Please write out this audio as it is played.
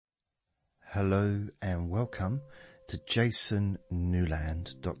Hello and welcome to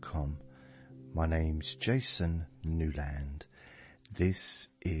jasonnewland.com. My name's Jason Newland. This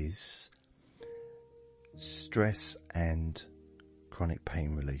is stress and chronic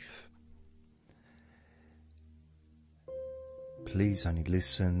pain relief. Please only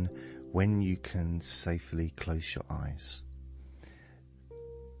listen when you can safely close your eyes.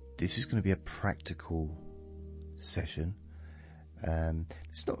 This is going to be a practical session.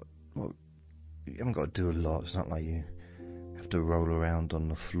 It's not, well, you haven't got to do a lot. It's not like you have to roll around on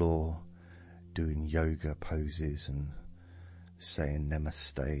the floor doing yoga poses and saying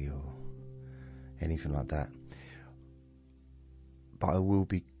namaste or anything like that. But I will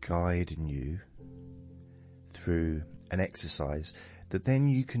be guiding you through an exercise that then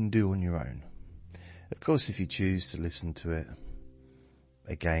you can do on your own. Of course, if you choose to listen to it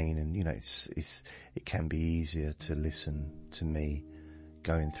again, and it can be easier to listen to me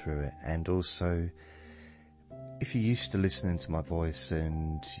going through it, and also if you're used to listening to my voice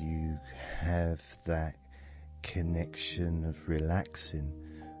and you have that connection of relaxing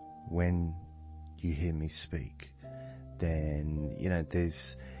when you hear me speak, then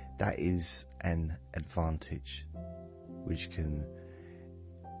that is an advantage which can,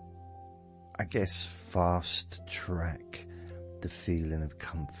 I guess, fast track the feeling of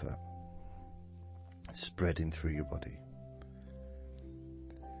comfort spreading through your body.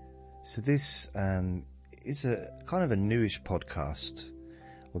 So this is a kind of a newish podcast,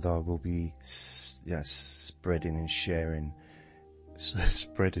 although I will be spreading and sharing.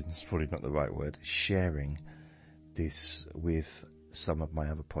 Spreading is probably not the right word. Sharing this with some of my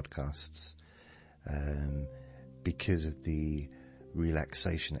other podcasts because of the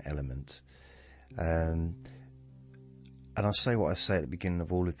relaxation element. And I'll say what I say at the beginning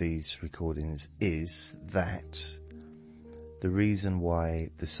of all of these recordings is that the reason why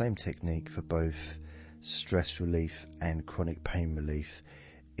the same technique for both stress relief and chronic pain relief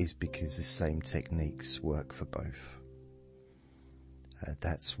is because the same techniques work for both.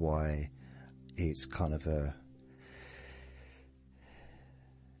 That's why it's kind of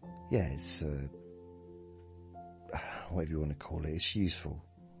it's whatever you want to call it. It's useful.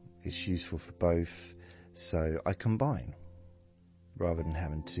 It's useful for both. So I combine rather than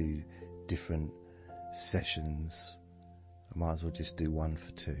having two different sessions. I might as well just do one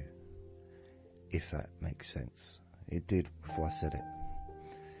for two, if that makes sense. It did before I said it.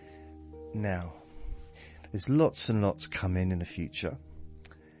 Now, there's lots and lots coming in the future.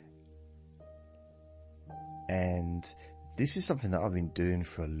 And this is something that I've been doing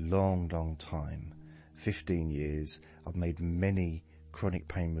for a long, long time. 15 years. I've made many chronic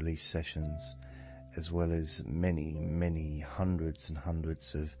pain relief sessions, as well as many, many hundreds and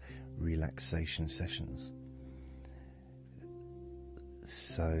hundreds of relaxation sessions.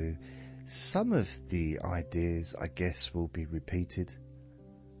 So some of the ideas, I guess, will be repeated,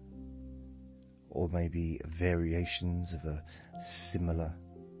 or maybe variations of a similar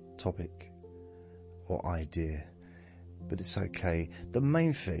topic or idea, but it's okay. The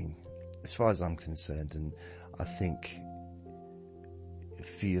main thing, as far as I'm concerned, and I think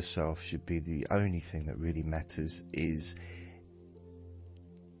for yourself should be the only thing that really matters, is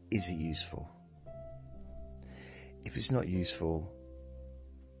it useful? If it's not useful,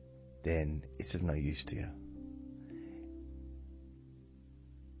 then it's of no use to you.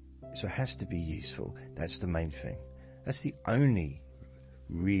 So it has to be useful. That's the main thing. That's the only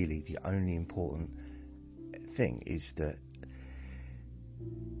important thing, is that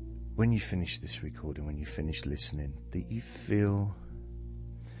when you finish this recording, when you finish listening, that you feel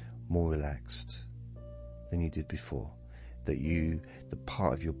more relaxed than you did before. That the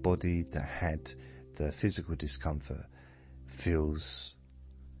part of your body that had the physical discomfort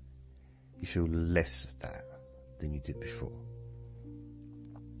you feel less of that than you did before.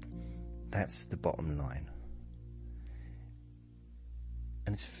 That's the bottom line.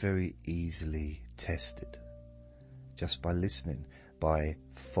 And it's very easily tested just by listening, by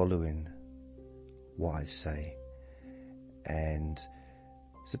following what I say. And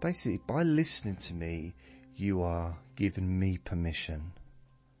so basically, by listening to me, you are giving me permission.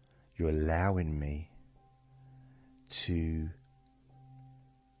 You're allowing me to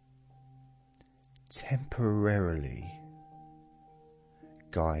temporarily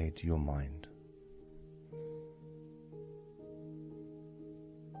guide your mind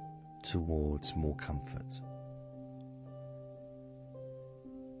towards more comfort.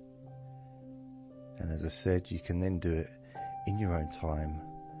 And as I said, you can then do it in your own time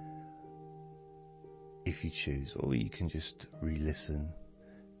if you choose, or you can just re-listen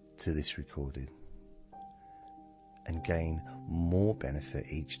to this recording and gain more benefit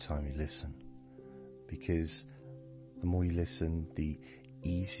each time you listen. Because the more you listen, the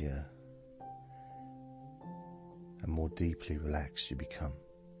easier and more deeply relaxed you become.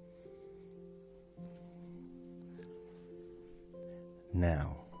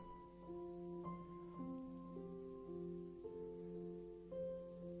 Now,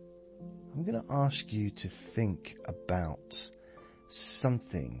 I'm going to ask you to think about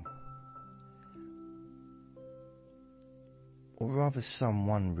something, or rather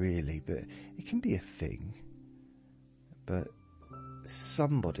someone really, but it can be a thing, but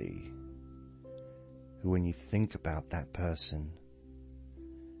somebody who, when you think about that person,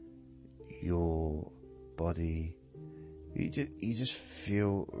 your body, you just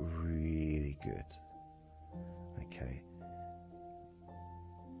feel really good. Okay.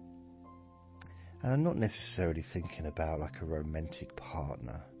 And I'm not necessarily thinking about like a romantic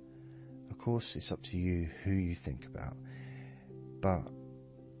partner. Of course, it's up to you who you think about. But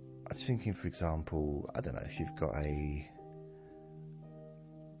I was thinking, for example, I don't know, if you've got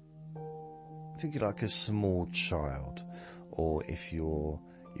thinking like a small child, or if you've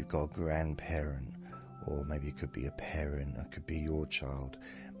got a grandparent, or maybe it could be a parent, it could be your child,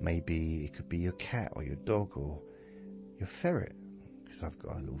 maybe it could be your cat or your dog or your ferret, because I've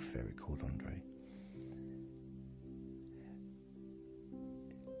got a little ferret called Andre.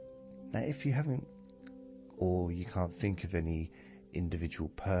 Now, if you haven't, or you can't think of any individual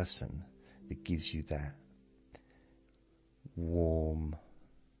person that gives you that warm,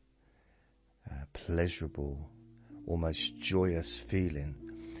 pleasurable, almost joyous feeling,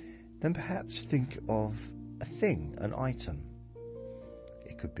 then perhaps think of a thing, an item.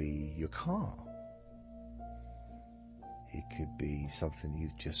 It could be your car. It could be something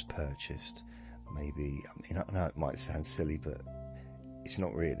you've just purchased. Maybe, I know it might sound silly, but it's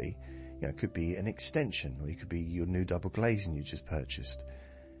not really. It could be an extension, or it could be your new double glazing you just purchased,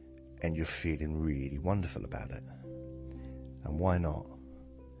 and you're feeling really wonderful about it. And why not?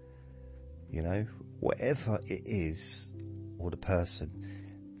 Whatever it is, or the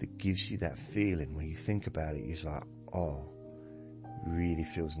person that gives you that feeling, when you think about it, you're like, oh, really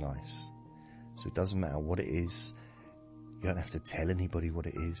feels nice. So it doesn't matter what it is. You don't have to tell anybody what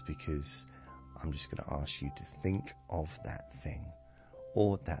it is, because I'm just going to ask you to think of that thing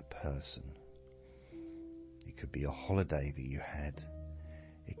or that person. It could be a holiday that you had.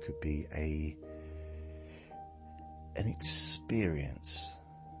 It could be an experience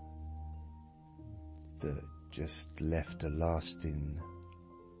that just left a lasting,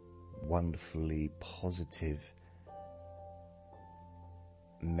 wonderfully positive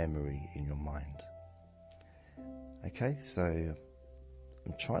memory in your mind. Okay, so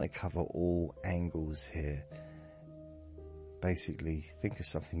I'm trying to cover all angles here. Basically, think of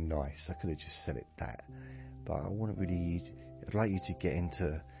something nice. I could have just said it that, but I'd like you to get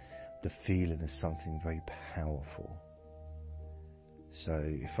into the feeling of something very powerful. So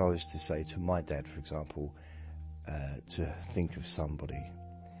if I was to say to my dad, for example, to think of somebody,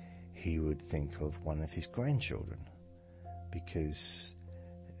 he would think of one of his grandchildren, because,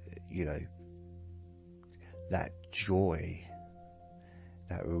 that joy,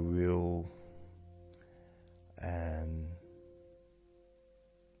 that real,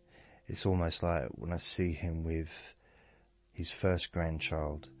 it's almost like when I see him with his first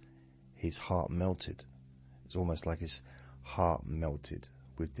grandchild, his heart melted. It's almost like his heart melted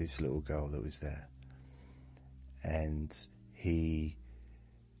with this little girl that was there. And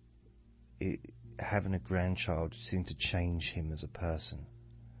having a grandchild seemed to change him as a person.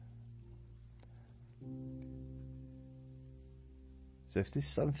 So if there's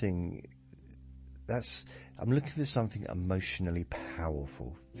something I'm looking for something emotionally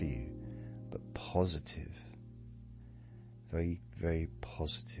powerful for you, but positive. Very, very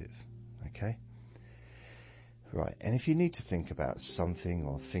positive. Okay? Right, and if you need to think about something,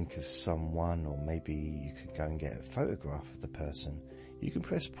 or think of someone, or maybe you could go and get a photograph of the person, you can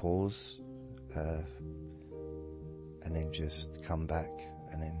press pause, and then just come back,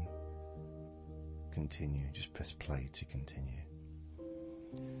 and then continue. Just press play to continue.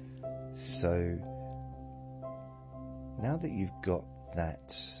 So, now that you've got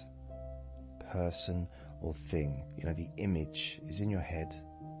that person or thing, the image is in your head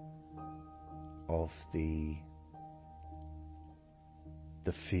of the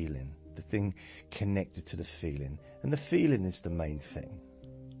feeling, the thing connected to the feeling, and the feeling is the main thing.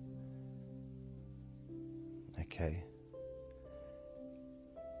 Okay?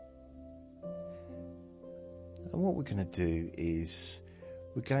 And what we're going to do is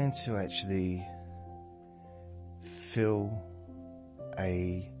we're going to actually fill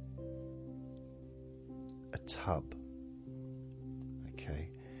a tub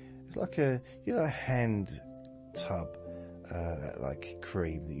like a hand tub, like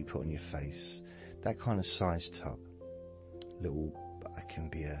cream that you put on your face. That kind of size tub. Little, it can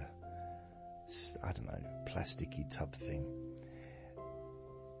be a, I don't know, plasticky tub thing.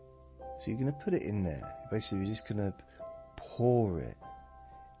 So you're going to put it in there. Basically, you're just going to pour it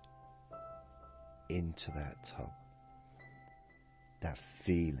into that tub. That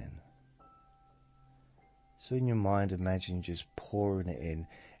feeling. So in your mind, imagine just pouring it in,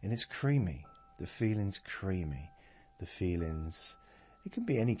 and it's creamy. The feeling's creamy. The feelings, it can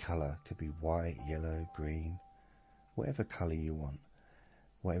be any colour. It could be white, yellow, green, whatever colour you want.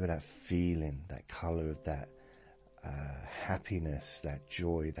 Whatever that feeling, that colour of that happiness, that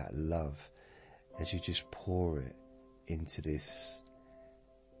joy, that love, as you just pour it into this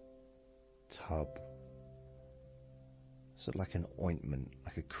tub. Sort of like an ointment,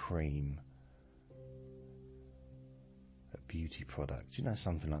 like a cream, a beauty product,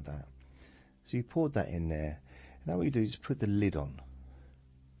 something like that. So you poured that in there, and now what you do is put the lid on.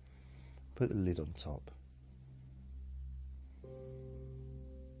 Put the lid on top.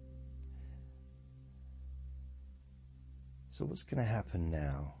 So what's going to happen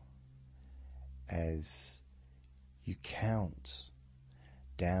now as you count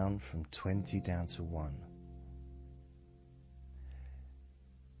down from 20 down to 1,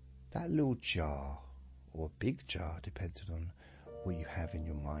 that little jar, or a big jar, depending on what you have in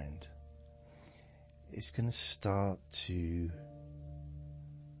your mind, is going to start to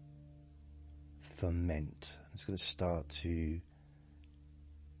ferment. It's going to start to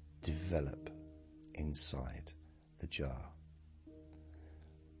develop inside the jar.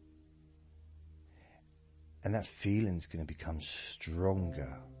 And that feeling's going to become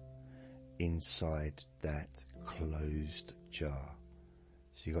stronger inside that closed jar.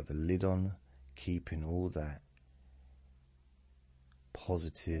 So you've got the lid on, keeping all that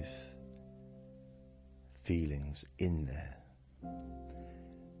positive feelings in there.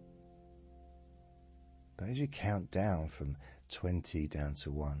 But as you count down from 20 down to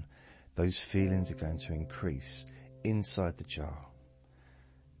 1, those feelings are going to increase inside the jar.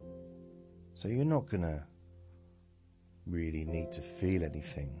 So you're not going to really need to feel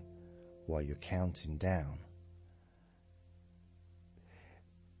anything while you're counting down.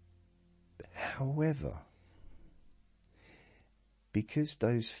 However, because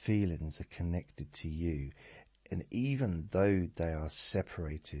those feelings are connected to you, and even though they are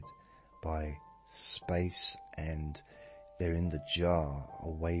separated by space and they're in the jar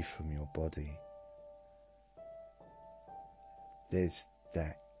away from your body, there's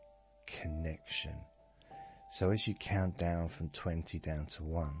that connection. So as you count down from 20 down to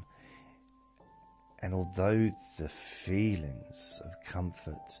 1, and although the feelings of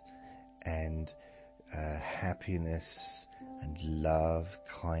comfort and happiness and love,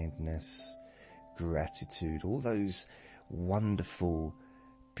 kindness, gratitude, all those wonderful,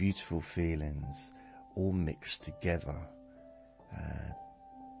 beautiful feelings all mixed together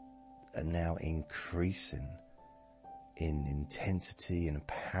are now increasing in intensity and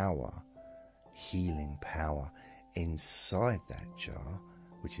power, healing power inside that jar,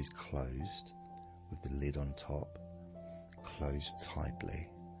 which is closed with the lid on top, closed tightly.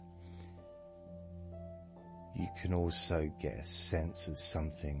 You can also get a sense of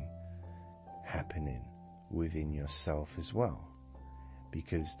something happening within yourself as well,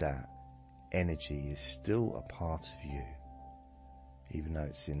 because that energy is still a part of you, even though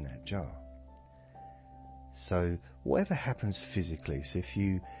it's in that jar. So whatever happens physically, so if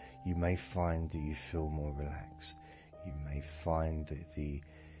you may find that you feel more relaxed, you may find that the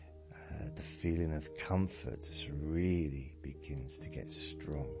feeling of comfort really begins to get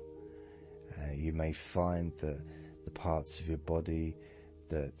strong. You may find that the parts of your body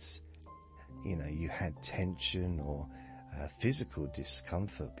that you had tension or physical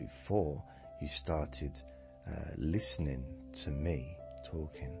discomfort before you started listening to me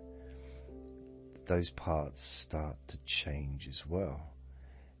talking, those parts start to change as well,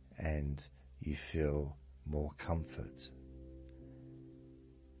 and you feel more comfort.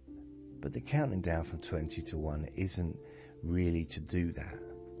 But the counting down from 20 to 1 isn't really to do that.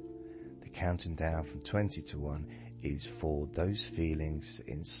 The counting down from 20 to 1 is for those feelings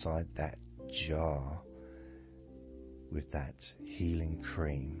inside that jar with that healing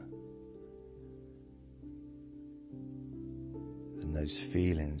cream. And those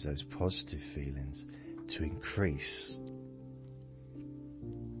feelings, those positive feelings, to increase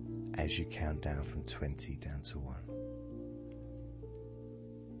as you count down from 20 down to 1.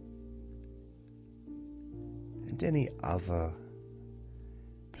 And any other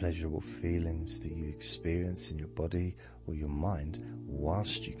pleasurable feelings that you experience in your body or your mind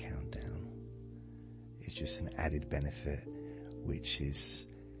whilst you count down. is just an added benefit which is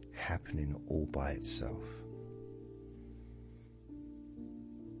happening all by itself.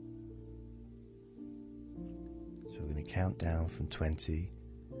 So we're going to count down from 20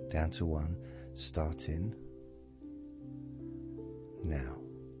 down to 1, starting now.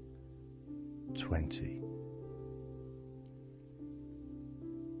 20,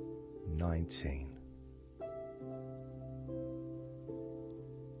 19,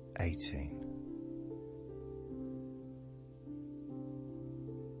 18,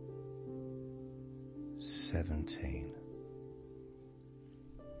 17,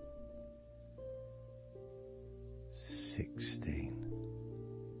 16,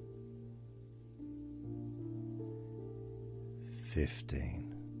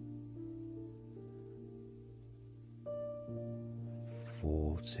 15,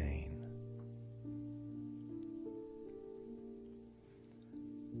 14,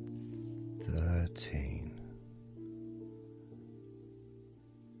 13,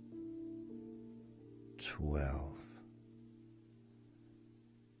 12,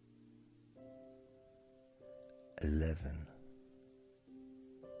 11,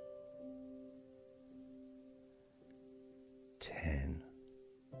 10,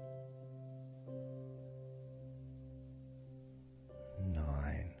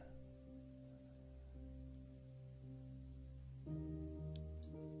 9,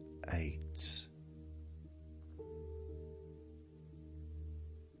 8,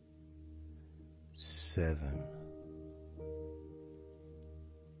 7,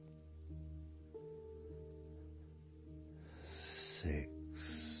 6,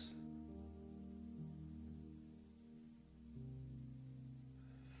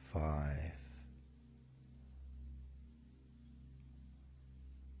 5,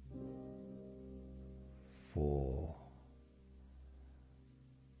 4,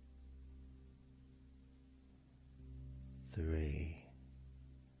 3,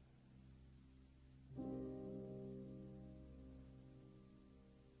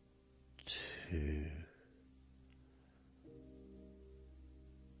 2,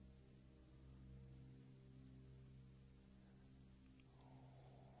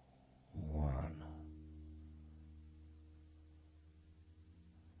 1.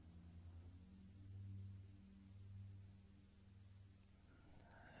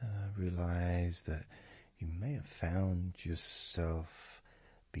 And I realize that you may have found yourself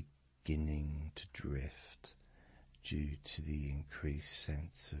beginning to drift due to the increased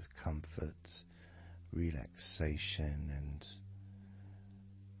sense of comfort, relaxation, and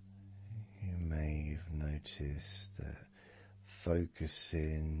you may have noticed that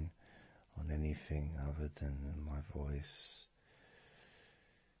focusing on anything other than my voice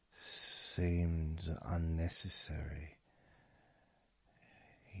seemed unnecessary,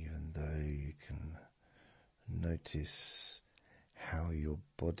 even though you can notice how your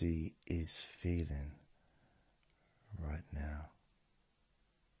body is feeling right now.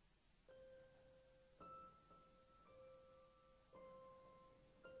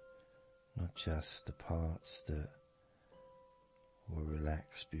 Not just the parts that were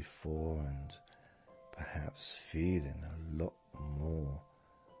relaxed before and perhaps feeling a lot more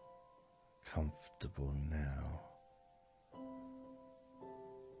comfortable now.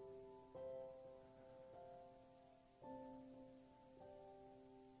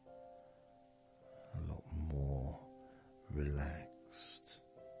 A lot more relaxed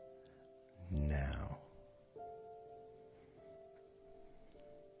now.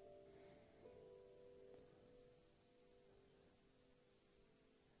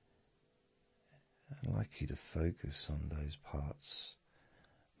 I'd like you to focus on those parts.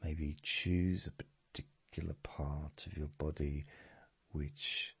 Maybe choose a particular part of your body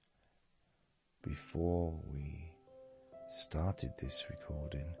which, before we started this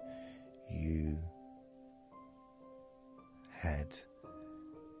recording, you had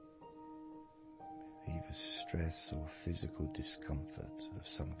either stress or physical discomfort of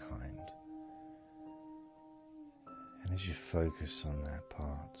some kind. And as you focus on that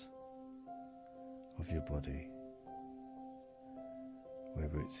part of your body,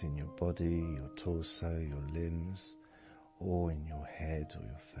 whether it's in your body, your torso, your limbs, or in your head or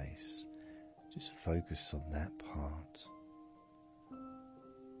your face, just focus on that part.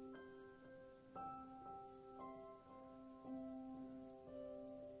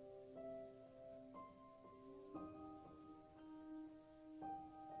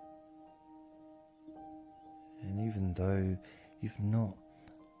 And even though you've not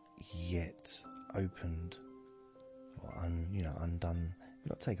yet opened or undone, you're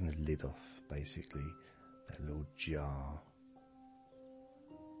not taking the lid off, basically, that little jar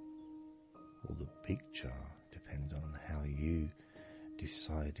or the big jar, depending on how you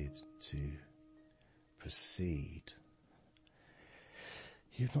decided to proceed,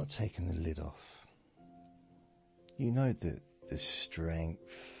 you've not taken the lid off. You know that the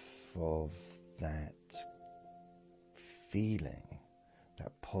strength of that feeling,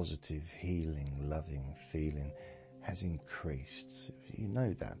 that positive, healing, loving feeling has increased. You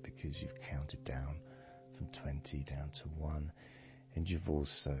know that because you've counted down from 20 down to 1, and you've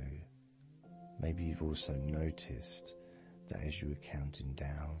also noticed that as you were counting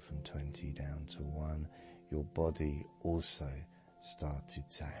down from 20 down to 1, your body also started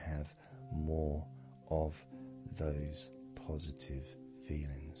to have more of those positive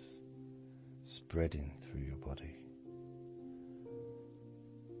feelings spreading through your body.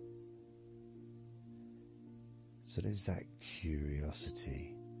 So there's that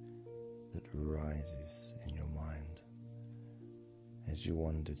curiosity that rises in your mind as you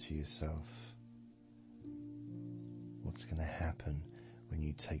wonder to yourself, what's going to happen when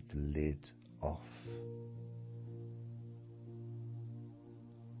you take the lid off?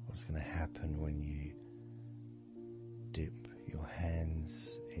 What's going to happen when you dip your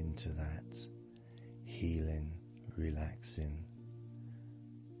hands into that healing, relaxing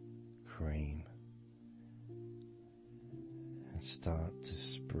cream and start to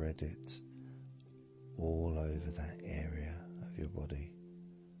spread it all over that area of your body?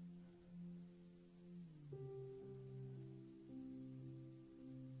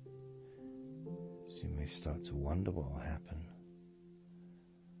 So you may start to wonder what will happen.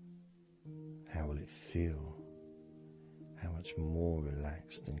 How will it feel? How much more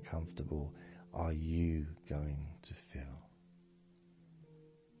relaxed and comfortable are you going to feel?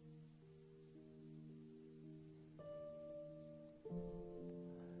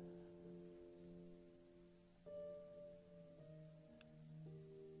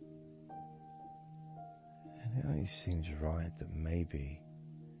 And it only seems right that maybe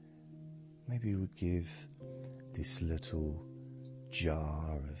we would give this little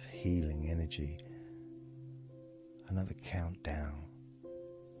jar of healing energy another countdown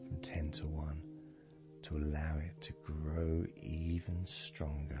from 10 to 1 to allow it to grow even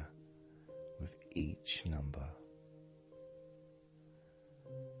stronger with each number.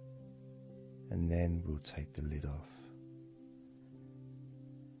 And then we'll take the lid off,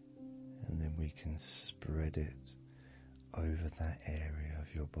 and then we can spread it over that area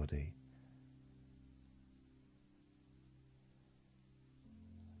of your body.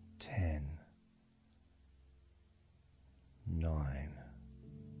 10, 9,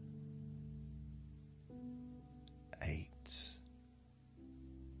 8,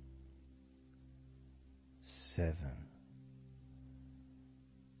 7,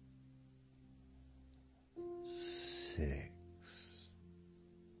 6,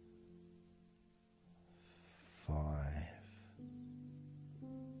 5,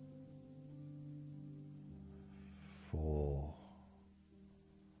 4,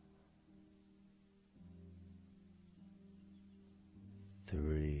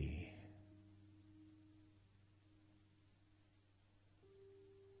 3,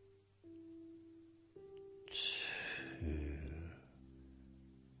 2,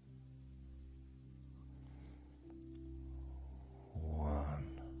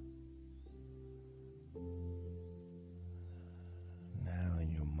 1. Now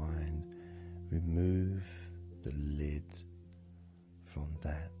in your mind, remove the lid from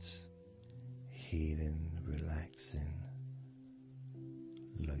that healing, relaxing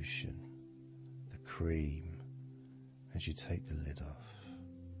lotion, the cream. As you take the lid off,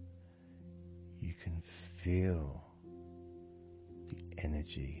 you can feel the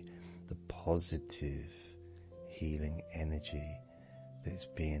energy, the positive healing energy that's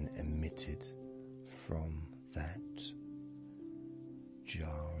being emitted from that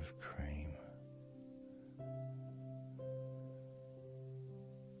jar of cream.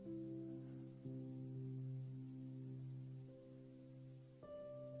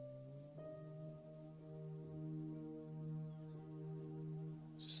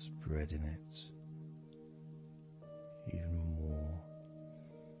 Spreading it even more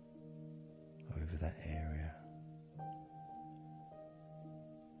over that area.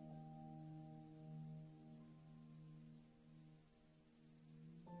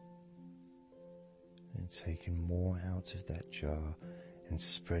 And taking more out of that jar and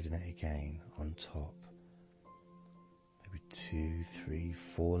spreading it again on top. Maybe 2, 3,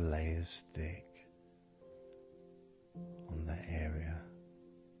 4 layers thick on that area.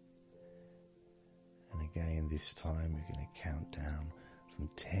 And again, this time we're going to count down from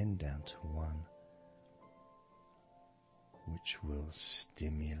 10 down to 1, which will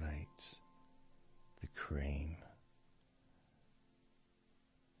stimulate the cream,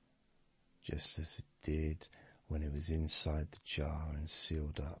 just as it did when it was inside the jar and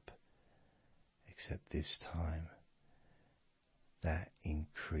sealed up, except this time that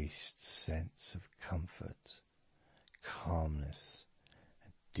increased sense of comfort, calmness,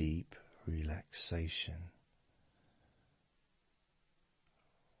 and deep relaxation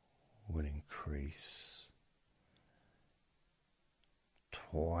will increase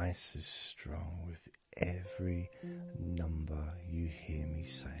twice as strong with every number you hear me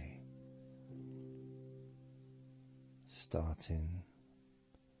say. Starting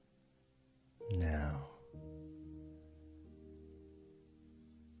now.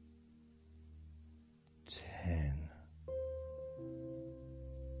 10.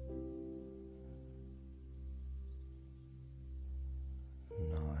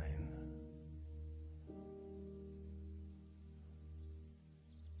 9.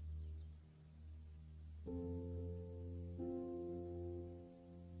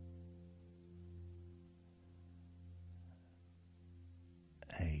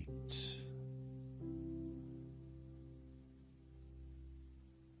 8.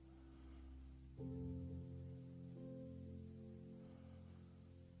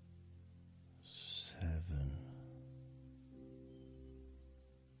 7.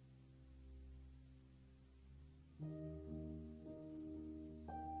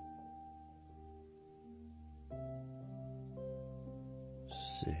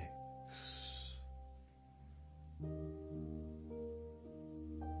 6.